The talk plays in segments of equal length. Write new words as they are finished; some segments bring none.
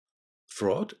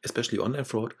fraud, especially online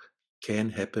fraud, can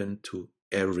happen to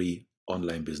every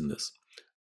online business.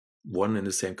 One and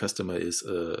the same customer is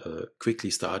quickly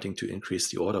starting to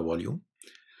increase the order volume,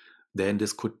 then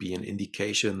this could be an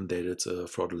indication that it's a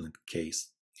fraudulent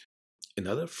case.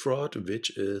 Another fraud,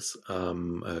 which is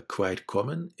quite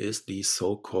common, is the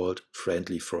so-called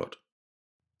friendly fraud.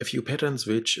 A few patterns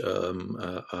which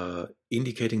are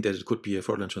indicating that it could be a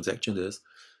fraudulent transaction is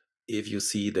if you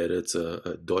see that it's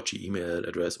a dodgy email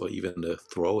address or even a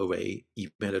throwaway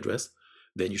email address,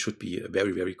 then you should be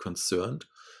very, very concerned.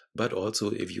 But also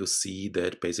if you see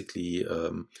that basically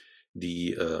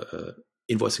the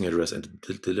invoicing address and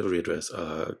the delivery address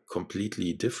are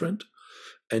completely different,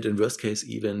 and in worst case,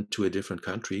 even to a different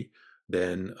country,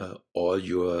 then all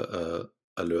your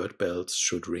alert bells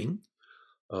should ring.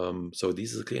 So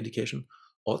this is a clear indication.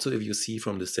 Also, if you see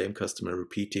from the same customer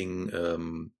repeating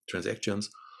transactions,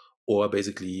 or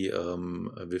basically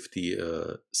with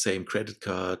the same credit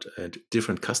card and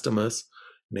different customers'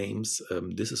 names,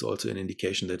 this is also an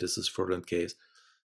indication that this is a fraudulent case.